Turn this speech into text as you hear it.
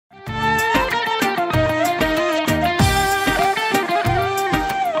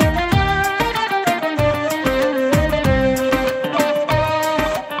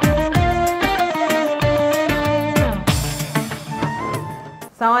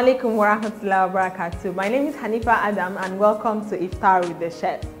Assalamu alaikum wa rahmatullahi wa barakatuh. My name is Haneefah Adam and welcome to Iftar with the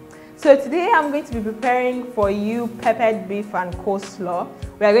Chef. So today I'm going to be preparing for you peppered beef and coleslaw.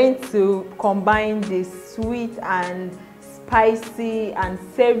 We are going to combine the sweet and spicy and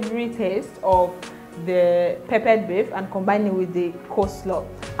savory taste of the peppered beef and combine it with the coleslaw.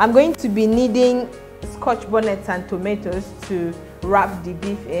 I'm going to be needing scotch bonnets and tomatoes to wrap the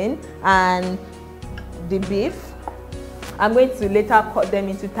beef in, and the beef I'm going to later cut them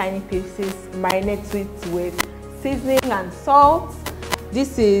into tiny pieces, marinate it with seasoning and salt.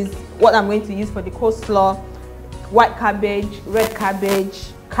 This is what I'm going to use for the coleslaw: white cabbage, red cabbage,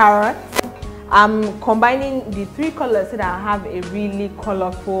 carrot. I'm combining the three colors so that I have a really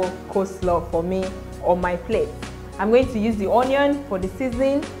colorful coleslaw for me on my plate. I'm going to use the onion for the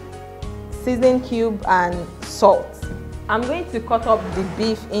seasoning cube and salt. I'm going to cut up the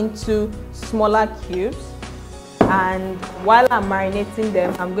beef into smaller cubes, and while I'm marinating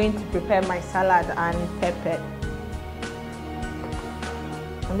them, I'm going to prepare my salad and pepper.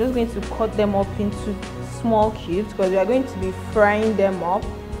 I'm just going to cut them up into small cubes because we are going to be frying them up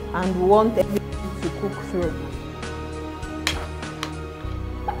and we want everything to cook through.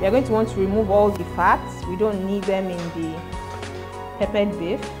 We are going to want to remove all the fats. We don't need them in the peppered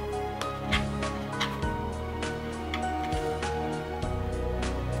beef.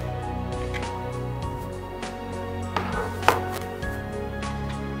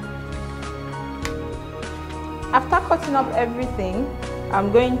 After cutting up everything,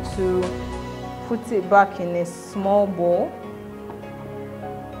 I'm going to put it back in a small bowl.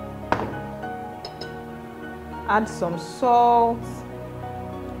 Add some salt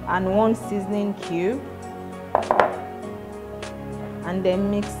and one seasoning cube, and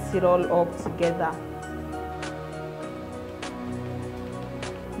then mix it all up together.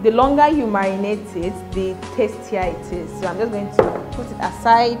 The longer you marinate it, the tastier it is. So I'm just going to put it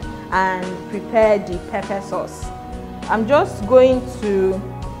aside and prepare the pepper sauce. I'm just going to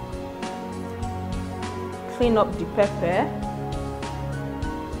clean up the pepper.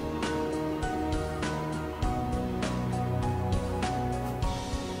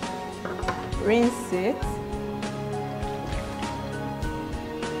 Rinse it.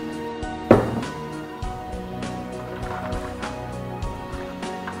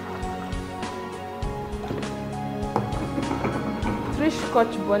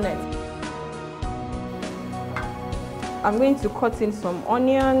 Scotch bonnet. I'm going to cut in some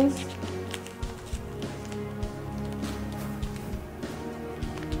onions,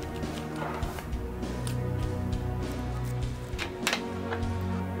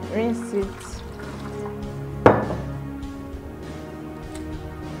 rinse it,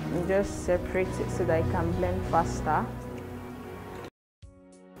 and just separate it so that it can blend faster.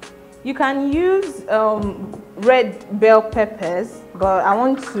 You can use red bell peppers, but I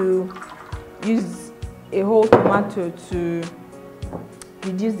want to use a whole tomato to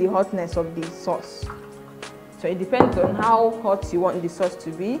reduce the hotness of the sauce. So it depends on how hot you want the sauce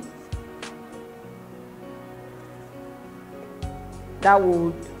to be. That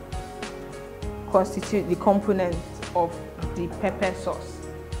would constitute the component of the pepper sauce.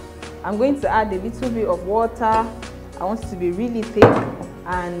 I'm going to add a little bit of water. I want it to be really thick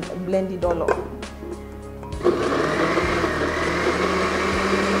and blend it all up.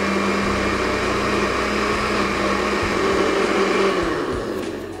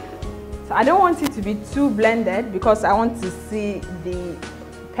 So I don't want it to be too blended because I want to see the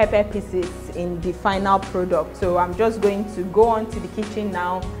pepper pieces in the final product. So I'm just going to go on to the kitchen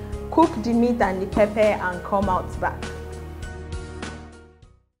now, cook the meat and the pepper, and come out back.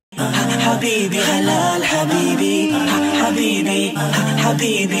 حبيبي حلال حبيبي حبيبي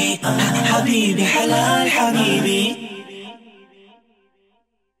حبيبي حبيبي حلال حبيبي.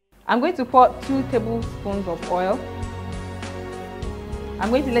 I'm going to pour 2 tablespoons of oil. I'm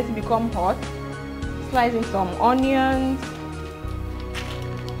going to let it become hot. Slice in some onions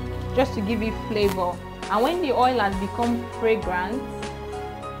just to give it flavor. And when the oil has become fragrant,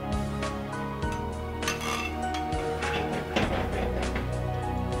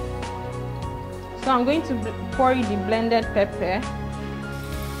 so I'm going to pour the blended pepper,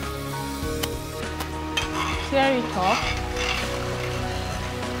 stir it up,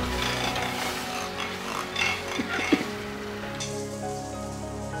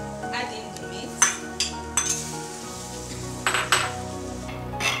 add in the meat,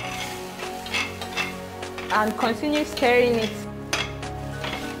 and continue stirring it.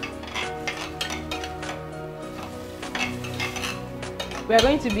 We are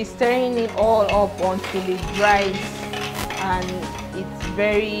going to be stirring it all up until it dries and it's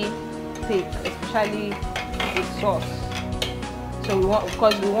very thick, especially the sauce. So So we want,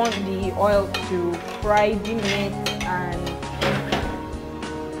 because we want the oil to fry the meat and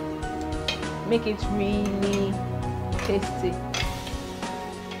make it really tasty.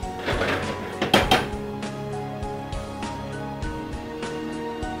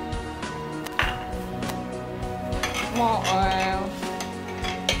 More oil,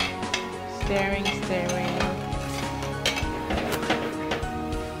 stirring.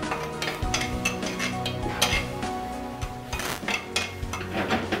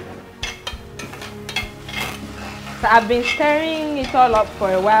 So I've been stirring it all up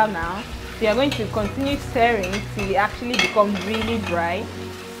for a while now. So you're going to continue stirring till it actually becomes really dry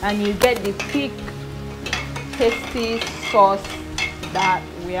and you get the thick, tasty sauce that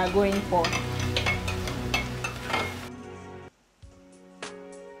we are going for.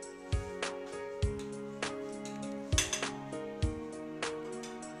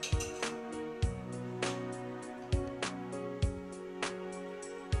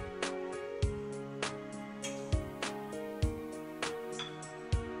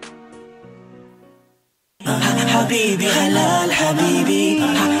 حبيبي حلال حبيبي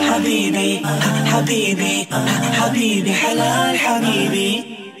حبيبي حبيبي حبيبي حلال حبيبي.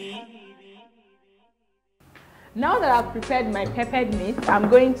 Now that I've prepared my peppered meat, I'm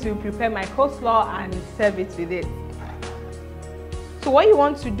going to prepare my coleslaw and serve it with it. So what you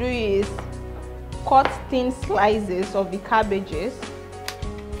want to do is cut thin slices of the cabbages.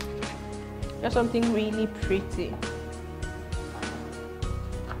 Just something really pretty.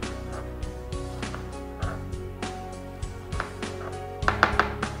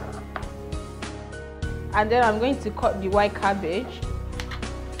 And then I'm going to cut the white cabbage.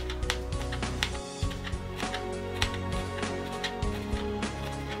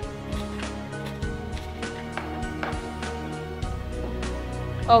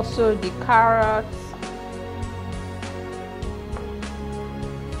 Also the carrots.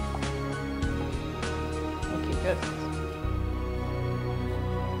 Okay, just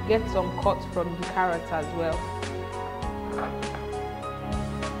get some cuts from the carrots as well.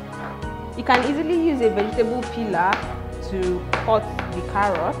 You can easily use a vegetable peeler to cut the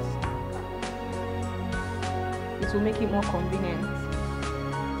carrots. It will make it more convenient.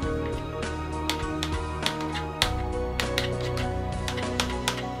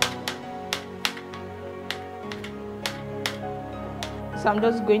 So I'm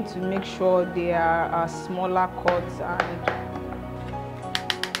just going to make sure they are smaller cuts and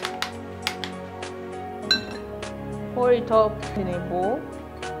pour it up in a bowl.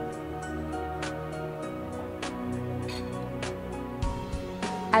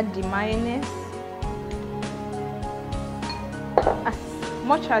 Add the mayonnaise as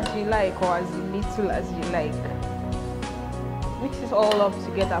much as you like or as little as you like. Mix it all up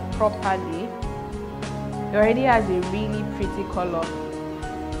together properly. It already has a really pretty color.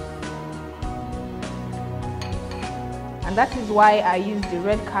 And that is why I use the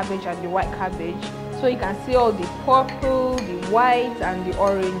red cabbage and the white cabbage, so you can see all the purple, the white and the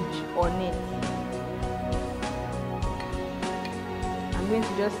orange on it. I'm going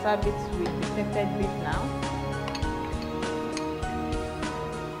to just serve it with the peppered beef now.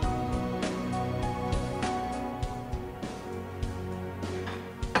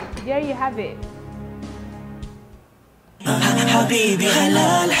 There you have it. حبيبي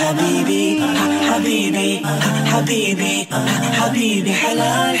حلال حبيبي حبيبي حبيبي حبيبي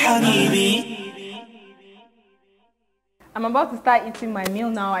حلال حبيبي. I'm about to start eating my meal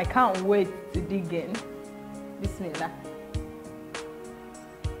now. I can't wait to dig in. Bismillah.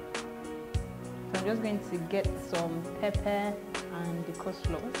 So I'm just going to get some pepper and the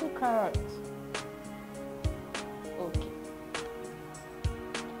coleslaw. Also carrots. Okay.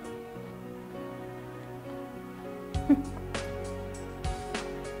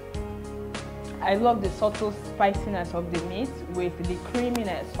 I love the subtle spiciness of the meat with the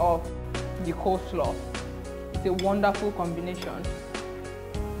creaminess of the coleslaw. It's a wonderful combination.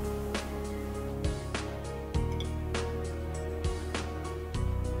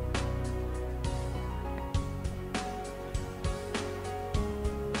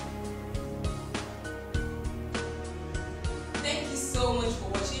 Thank you so much for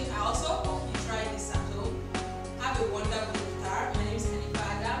watching. I also hope you try this at home. Have a wonderful iftar. My name is Haneefah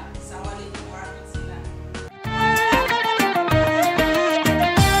Adam. Assalamu alaikum wa rahmatullah.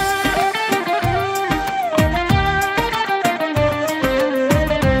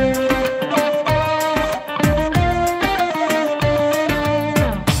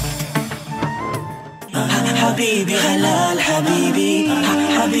 حبيبي حلال حبيبي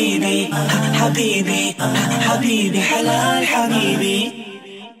حبيبي حبيبي حبيبي حلال حبيبي.